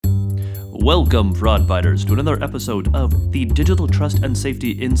Welcome, fraud fighters, to another episode of the Digital Trust and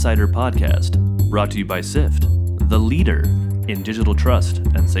Safety Insider Podcast, brought to you by SIFT, the leader in digital trust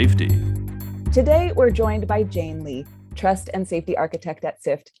and safety. Today, we're joined by Jane Lee, Trust and Safety Architect at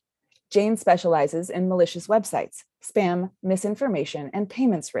SIFT. Jane specializes in malicious websites, spam, misinformation, and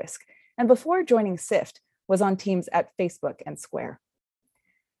payments risk, and before joining SIFT, was on teams at Facebook and Square.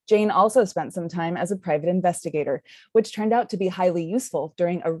 Jane also spent some time as a private investigator, which turned out to be highly useful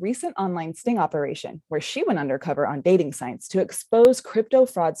during a recent online sting operation where she went undercover on dating sites to expose crypto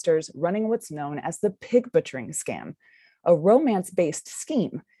fraudsters running what's known as the pig butchering scam, a romance-based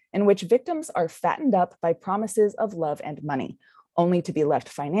scheme in which victims are fattened up by promises of love and money, only to be left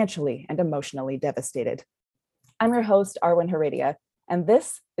financially and emotionally devastated. I'm your host, Arwen Heredia, and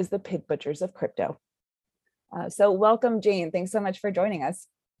this is the Pig Butchers of Crypto. So welcome, Jane. Thanks so much for joining us.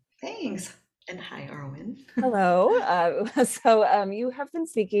 Thanks. And hi, Arwen. Hello. So you have been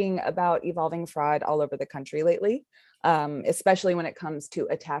speaking about evolving fraud all over the country lately, especially when it comes to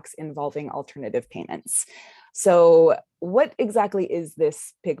attacks involving alternative payments. So what exactly is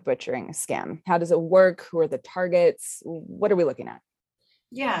this pig butchering scam? How does it work? Who are the targets? What are we looking at?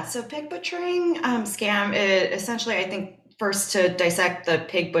 Yeah, so pig butchering scam, essentially, I think, first to dissect the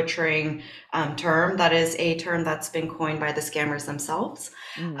pig butchering term, that is a term that's been coined by the scammers themselves.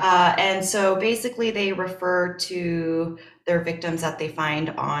 And so basically they refer to their victims that they find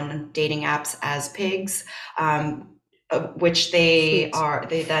on dating apps as pigs, which they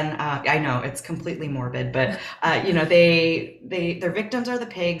then, I know it's completely morbid, but their victims are the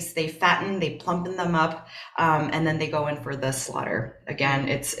pigs, they fatten, they plumpen them up, and then they go in for the slaughter. Again,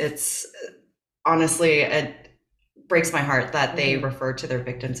 it's honestly, it breaks my heart that they refer to their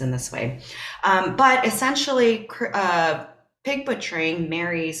victims in this way. But essentially, pig butchering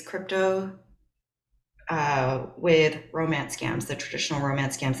marries crypto with romance scams, the traditional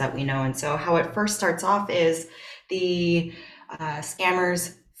romance scams that we know. And so how it first starts off is the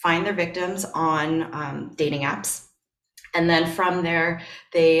scammers find their victims on dating apps. And then from there,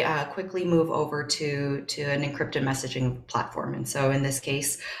 they quickly move over to an encrypted messaging platform. And so in this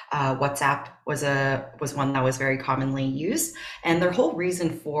case, WhatsApp was one that was very commonly used. And their whole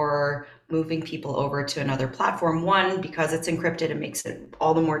reason for moving people over to another platform, one, because it's encrypted, it makes it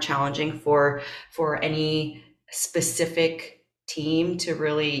all the more challenging for any specific team to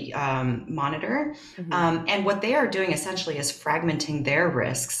really monitor. And what they are doing essentially is fragmenting their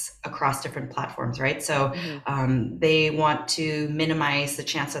risks across different platforms, right? So they want to minimize the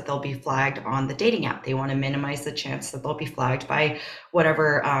chance that they'll be flagged on the dating app. They want to minimize the chance that they'll be flagged by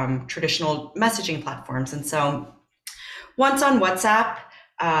whatever traditional messaging platforms. And so once on WhatsApp,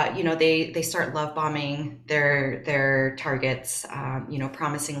 they start love bombing their targets,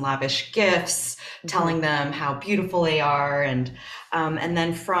 promising lavish gifts, telling them how beautiful they are, and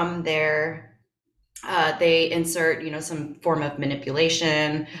then from there, they insert some form of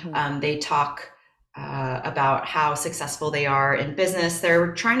manipulation. They talk about how successful they are in business.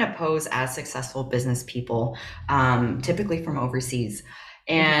 They're trying to pose as successful business people, typically from overseas.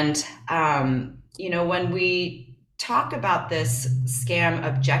 And when we talk about this scam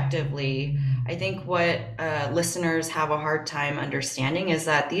objectively, I think what listeners have a hard time understanding is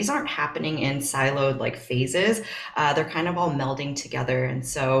that these aren't happening in siloed phases. They're kind of all melding together. And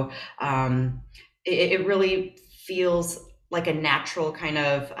so it really feels like a natural kind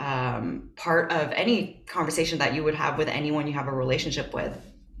of part of any conversation that you would have with anyone you have a relationship with.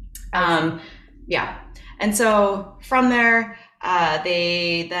 And so from there,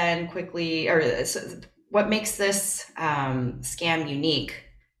 they then quickly, what makes this scam unique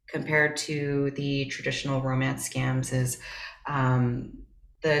compared to the traditional romance scams is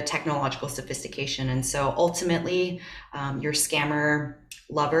the technological sophistication. And so ultimately, your scammer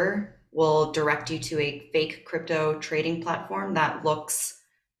lover will direct you to a fake crypto trading platform that looks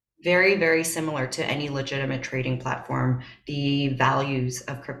very, very similar to any legitimate trading platform. The values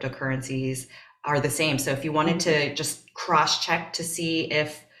of cryptocurrencies are the same. So if you wanted to just cross-check to see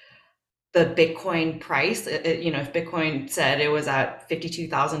if the Bitcoin price, if Bitcoin said it was at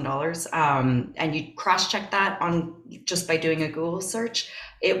 $52,000, and you cross-check that on just by doing a Google search,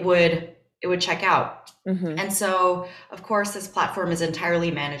 it would check out. And so, of course, this platform is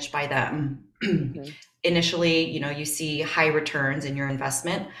entirely managed by them. Initially, you see high returns in your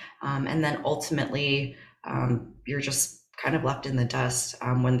investment, and then ultimately, you're just kind of left in the dust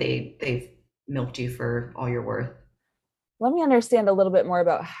when they've milked you for all you're worth. Let me understand a little bit more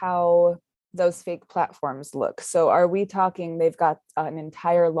about how those fake platforms look? So are we talking they've got an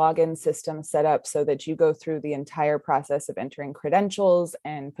entire login system set up so that you go through the entire process of entering credentials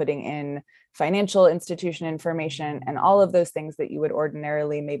and putting in financial institution information and all of those things that you would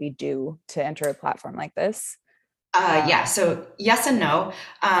ordinarily maybe do to enter a platform like this? Yeah, so yes and no.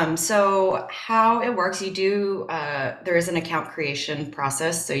 So how it works, there is an account creation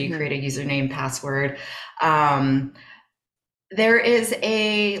process. So you create a username, password. There is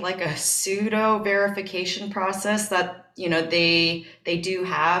a pseudo verification process that, they do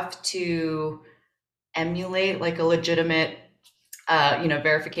have to emulate like a legitimate,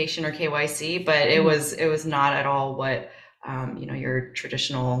 verification or KYC, but it was not at all what, your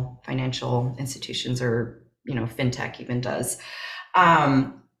traditional financial institutions or, fintech even does.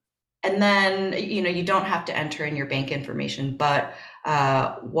 And then, you don't have to enter in your bank information, but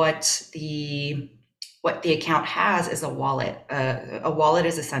what the account has is a wallet. A wallet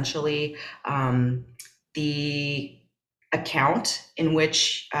is essentially the account in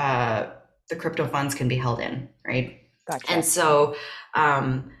which the crypto funds can be held in, right? Gotcha. And so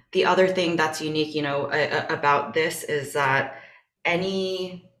the other thing that's unique, about this is that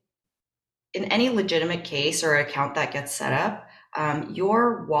in any legitimate case or account that gets set up,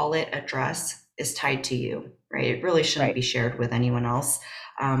 your wallet address is tied to you, right? It really shouldn't be shared with anyone else.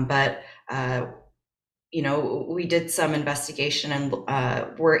 But we did some investigation and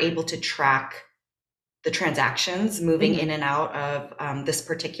we're able to track the transactions moving in and out of this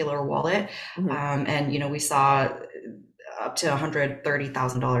particular wallet. And, we saw up to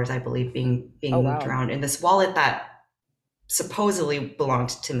 $130,000, I believe, being moved around in this wallet that supposedly belonged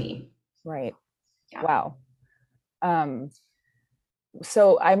to me. Right. Yeah. Wow.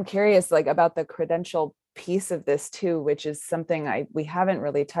 So I'm curious, like, about the credential piece of this too, which is something we haven't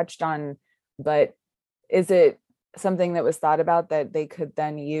really touched on, but is it something that was thought about that they could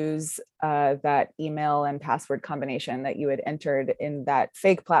then use that email and password combination that you had entered in that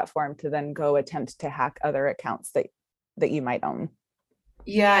fake platform to then go attempt to hack other accounts that you might own?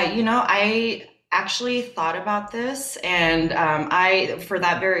 Yeah, I actually thought about this, and for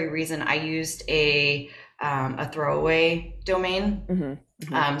that very reason, I used a throwaway domain.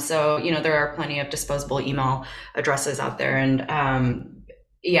 So, there are plenty of disposable email addresses out there, and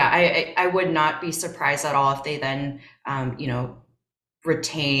I would not be surprised at all if they then,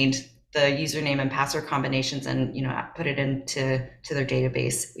 retained the username and password combinations and, put it into their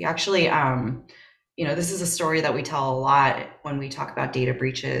database. We actually, this is a story that we tell a lot when we talk about data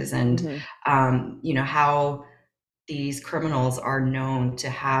breaches and, how these criminals are known to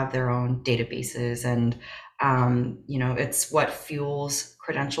have their own databases. And, it's what fuels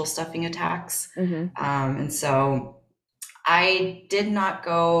credential stuffing attacks. And so I did not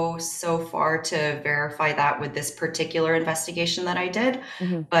go so far to verify that with this particular investigation that I did,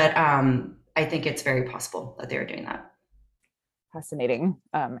 but I think it's very possible that they were doing that. Fascinating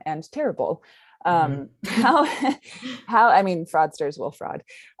and terrible. How I mean, fraudsters will fraud.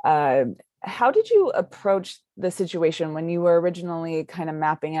 How did you approach the situation when you were originally kind of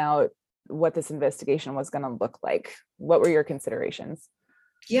mapping out what this investigation was going to look like? What were your considerations?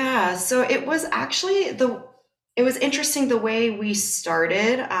 Yeah, so it was actually it was interesting the way we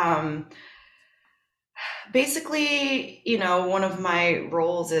started. Basically, one of my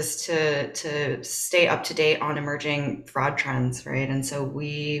roles is to stay up to date on emerging fraud trends, right? And so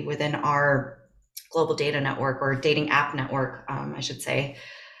we, within our global data network or dating app network, I should say,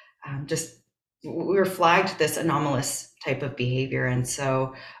 we were flagged this anomalous type of behavior. And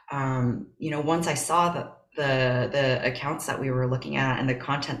so, once I saw the accounts that we were looking at and the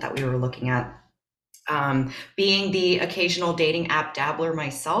content that we were looking at, being the occasional dating app dabbler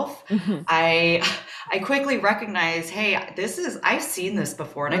myself, I quickly recognized, hey, I've seen this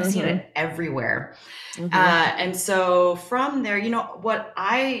before, and I've seen it everywhere. And so from there,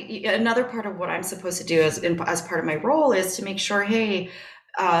 another part of what I'm supposed to do as part of my role is to make sure, hey,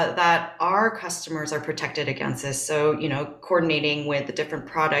 that our customers are protected against this. So, coordinating with the different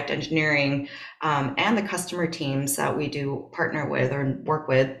product engineering and the customer teams that we do partner with or work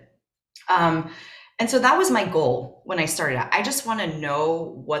with. And so that was my goal when I started out. I just want to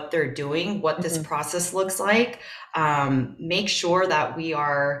know what they're doing, what this process looks like, make sure that we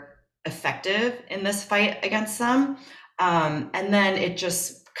are effective in this fight against them. And then it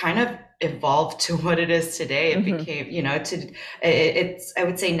just kind of evolved to what it is today. It became, I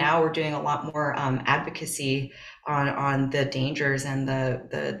would say now we're doing a lot more advocacy on the dangers and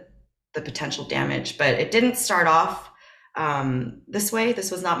the potential damage, but it didn't start off this way. This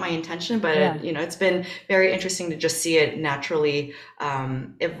was not my intention, but it's been very interesting to just see it naturally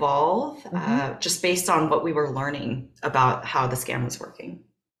evolve, just based on what we were learning about how the scam was working.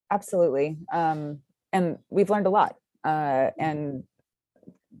 Absolutely. And we've learned a lot. And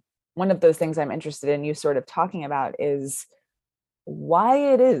one of those things I'm interested in you sort of talking about is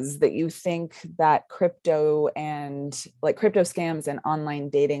why it is that you think that crypto and like crypto scams and online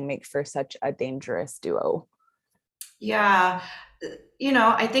dating make for such a dangerous duo. Yeah,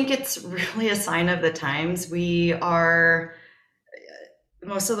 I think it's really a sign of the times.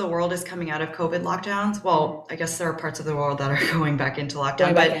 Most of the world is coming out of COVID lockdowns. Well, I guess there are parts of the world that are going back into Going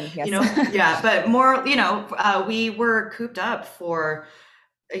lockdown, back but in, yes. yeah, but more, we were cooped up for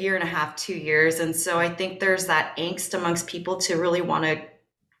a year and a half, 2 years. And so I think there's that angst amongst people to really want to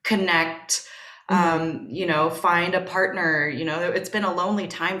connect, find a partner. It's been a lonely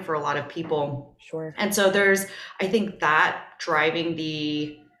time for a lot of people. Sure. And so I think that driving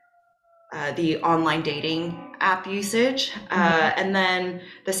the online dating app usage. And then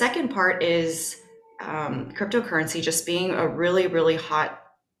the second part is cryptocurrency just being a really, really hot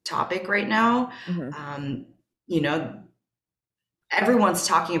topic right now. You know, everyone's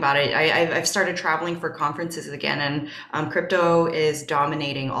talking about it. I've started traveling for conferences again, and crypto is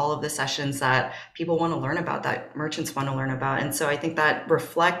dominating all of the sessions that people want to learn about, that merchants want to learn about. And so I think that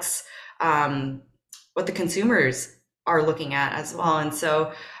reflects what the consumers are looking at as well. And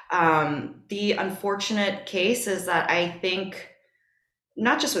so the unfortunate case is that I think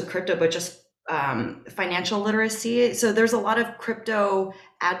not just with crypto, but just financial literacy. So there's a lot of crypto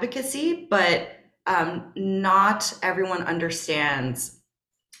advocacy, but not everyone understands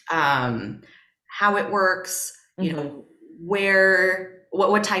how it works,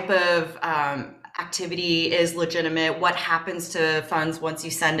 what type of activity is legitimate, what happens to funds once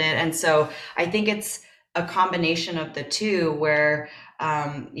you send it. And so I think it's a combination of the two where,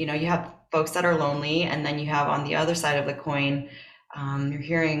 you have folks that are lonely, and then you have on the other side of the coin, you're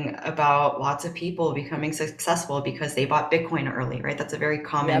hearing about lots of people becoming successful because they bought Bitcoin early, right? That's a very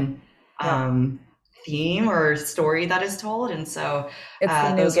common theme or story that is told. And so it's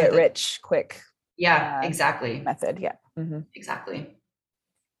the new get rich quick exactly method. Exactly.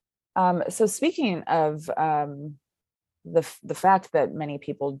 So speaking of the fact that many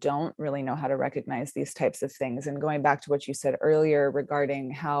people don't really know how to recognize these types of things, and going back to what you said earlier regarding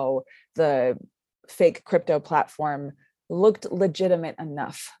how the fake crypto platform looked legitimate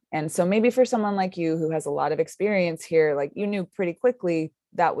enough. And so maybe for someone like you who has a lot of experience here, like you knew pretty quickly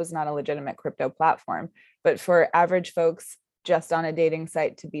that was not a legitimate crypto platform. But for average folks just on a dating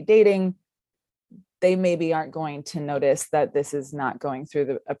site to be dating, they maybe aren't going to notice that this is not going through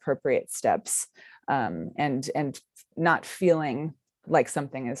the appropriate steps, and not feeling like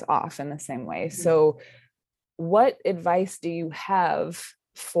something is off in the same way. So what advice do you have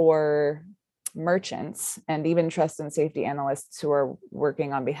for merchants and even trust and safety analysts who are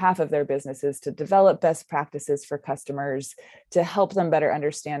working on behalf of their businesses to develop best practices for customers to help them better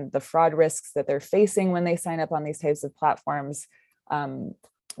understand the fraud risks that they're facing when they sign up on these types of platforms?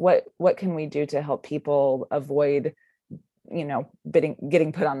 What can we do to help people avoid,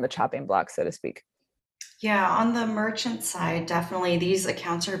 getting put on the chopping block, so to speak? Yeah, on the merchant side, definitely these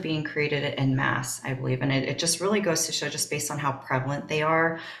accounts are being created en masse, I believe. And it just really goes to show, just based on how prevalent they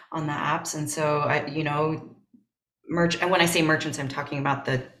are on the apps. And so, and when I say merchants, I'm talking about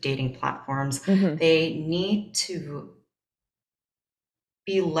the dating platforms. They need to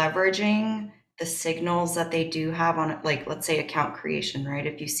be leveraging the signals that they do have on, like, let's say account creation, right?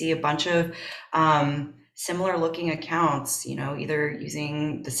 If you see a bunch of similar looking accounts, either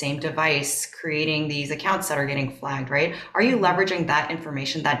using the same device, creating these accounts that are getting flagged, right? Are you leveraging that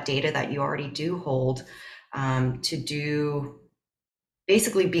information, that data that you already do hold, to do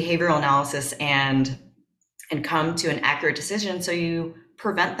basically behavioral analysis and come to an accurate decision, so you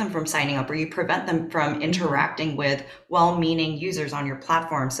prevent them from signing up, or you prevent them from interacting with well-meaning users on your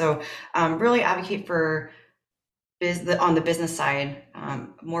platform? So really advocate for on the business side,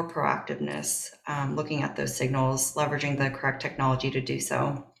 more proactiveness, looking at those signals, leveraging the correct technology to do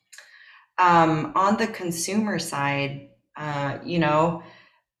so. On the consumer side, I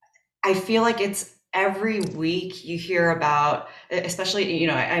feel like it's every week you hear about, especially,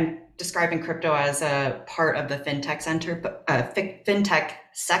 I'm describing crypto as a part of the fintech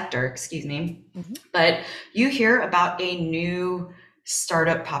sector, excuse me. But you hear about a new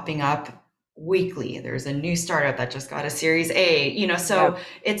startup popping up weekly. There's a new startup that just got a Series A, so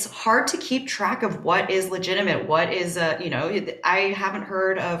it's hard to keep track of what is legitimate, what is, I haven't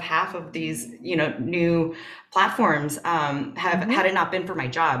heard of half of these, new platforms had it not been for my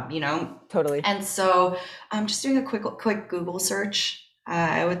job, Totally. And so I'm just doing a quick Google search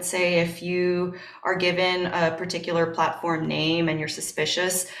I would say if you are given a particular platform name and you're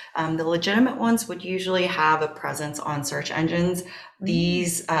suspicious, the legitimate ones would usually have a presence on search engines.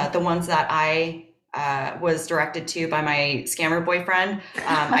 These, the ones that I was directed to by my scammer boyfriend,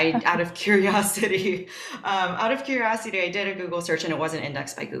 out of curiosity, I did a Google search and it wasn't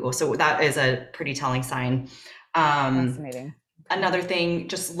indexed by Google. So that is a pretty telling sign. Fascinating. Another thing,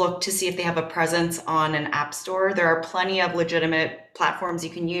 just look to see if they have a presence on an app store. There are plenty of legitimate platforms you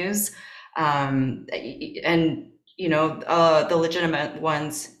can use. And, the legitimate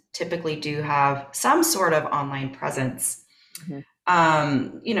ones typically do have some sort of online presence.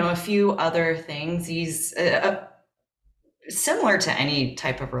 A few other things, these, similar to any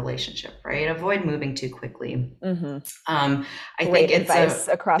type of relationship, right? Avoid moving too quickly. I Great think advice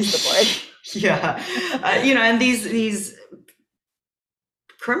across the board. Yeah. And these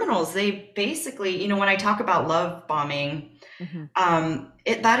criminals, they basically, when I talk about love bombing,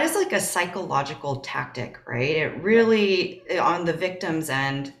 that is like a psychological tactic, right? It really, on the victim's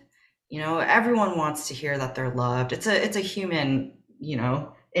end, everyone wants to hear that they're loved. It's a human,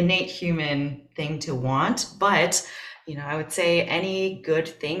 innate human thing to want. But, I would say any good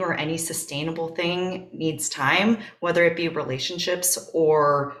thing or any sustainable thing needs time, whether it be relationships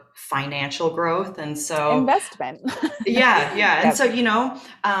or financial growth. And so investment. yeah. Yep. And so,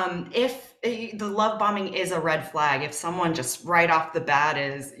 if the love bombing is a red flag, if someone just right off the bat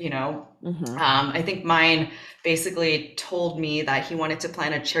is, I think mine basically told me that he wanted to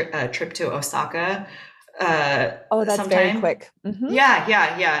plan a trip to Osaka. Oh, that's sometime. very quick. Yeah.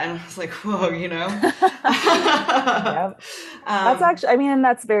 And I was like, whoa, Yep. That's actually, and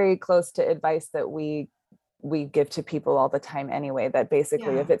that's very close to advice that we give to people all the time anyway, that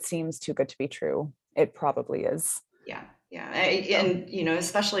basically if it seems too good to be true, it probably is. Yeah. And,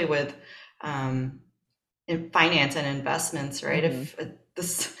 especially with in finance and investments, right? If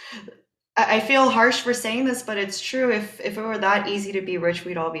this, I feel harsh for saying this, but it's true. If it were that easy to be rich,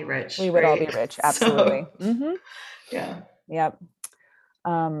 we'd all be rich. We would all be rich. Absolutely. Yeah. Yep.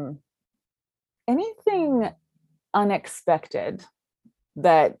 Anything unexpected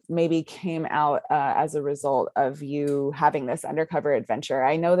that maybe came out as a result of you having this undercover adventure?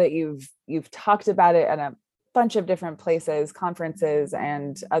 I know that you've talked about it at a bunch of different places, conferences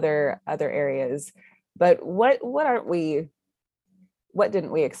and other areas, but what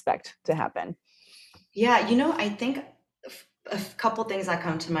didn't we expect to happen? Yeah, I think a couple things that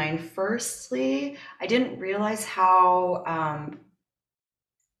come to mind. Firstly, I didn't realize how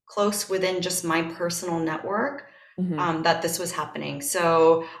close within just my personal network that this was happening.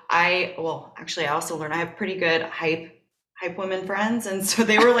 So I also learned I have pretty good hype women friends, and so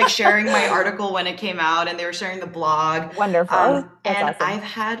they were like sharing my article when it came out, and they were sharing the blog. Wonderful. And awesome. I've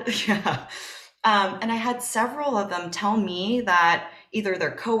had and I had several of them tell me that either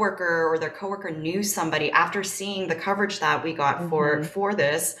their coworker knew somebody after seeing the coverage that we got for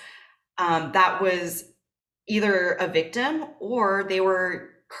this, that was either a victim or they were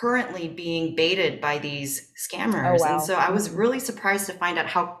currently being baited by these scammers. Oh, wow. And so I was really surprised to find out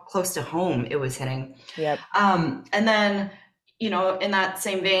how close to home it was hitting. Yep. And then, in that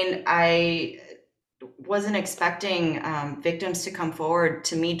same vein, I wasn't expecting victims to come forward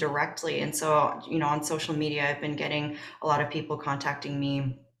to me directly. And so, on social media, I've been getting a lot of people contacting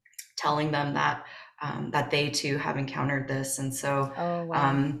me, telling them that that they too have encountered this. And so,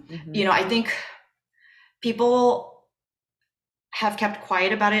 I think people have kept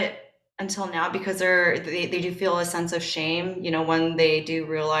quiet about it until now because they do feel a sense of shame, when they do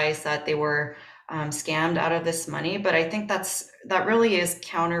realize that they were scammed out of this money. But I think that really is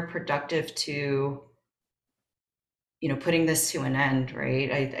counterproductive to, putting this to an end,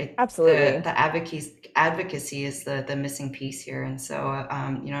 right? Absolutely. The advocacy is the missing piece here. And so,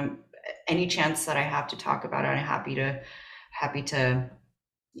 any chance that I have to talk about it, I'm happy to,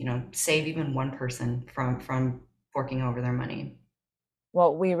 save even one person from forking over their money.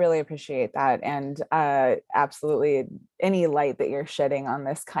 Well, we really appreciate that. And absolutely any light that you're shedding on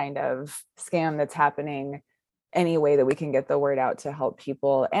this kind of scam that's happening, any way that we can get the word out to help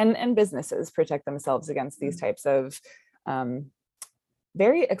people and businesses protect themselves against these types of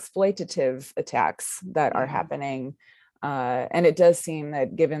very exploitative attacks that are happening. And it does seem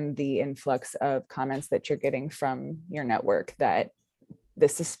that given the influx of comments that you're getting from your network, that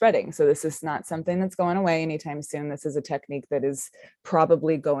this is spreading. So this is not something that's going away anytime soon. This is a technique that is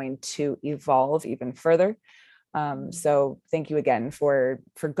probably going to evolve even further. So thank you again for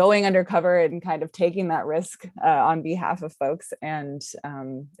going undercover and kind of taking that risk on behalf of folks and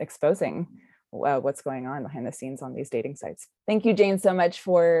exposing what's going on behind the scenes on these dating sites. Thank you, Jane, so much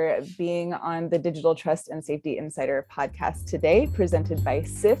for being on the Digital Trust and Safety Insider podcast today, presented by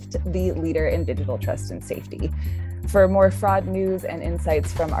SIFT, the leader in digital trust and safety. For more fraud news and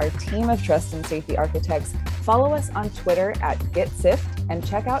insights from our team of trust and safety architects, follow us on Twitter at GetSIFT and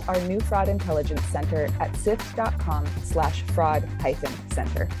check out our new fraud intelligence center at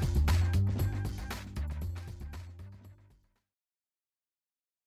sift.com/fraud-center.